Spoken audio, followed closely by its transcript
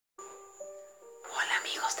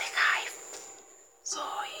amigos de Hive,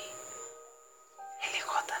 soy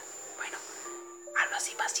LJ. Bueno, hablo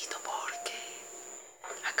así pasito porque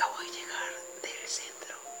acabo de llegar del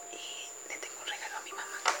centro y le tengo un regalo a mi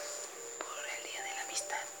mamá por el Día de la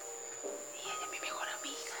Amistad. Y ella es mi mejor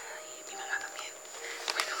amiga y mi mamá también.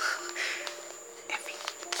 Bueno, en fin,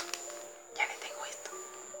 ya le tengo esto.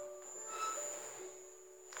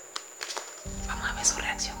 Vamos a ver su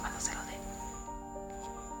reacción cuando se lo dé.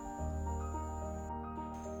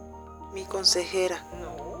 Mi consejera,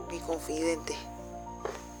 mi confidente,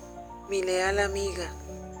 mi leal amiga,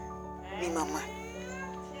 mi mamá.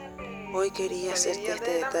 Hoy quería hacerte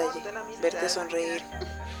este detalle, verte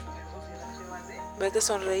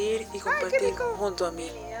sonreír y compartir junto a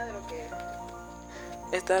mí.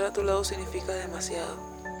 Estar a tu lado significa demasiado.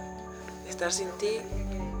 Estar sin ti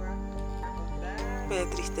me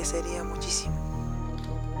entristecería muchísimo.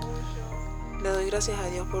 Le doy gracias a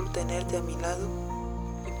Dios por tenerte a mi lado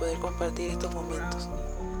y poder compartir estos momentos.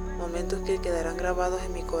 Momentos que quedarán grabados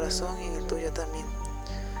en mi corazón y en el tuyo también.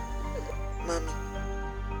 Mami,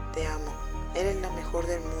 te amo. Eres la mejor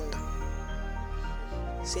del mundo.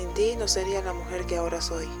 Sin ti no sería la mujer que ahora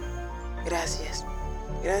soy. Gracias.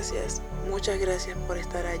 Gracias. Muchas gracias por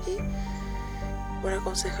estar allí, por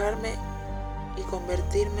aconsejarme y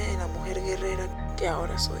convertirme en la mujer guerrera que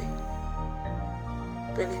ahora soy.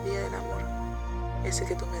 Feliz Día del Amor, ese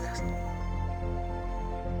que tú me das.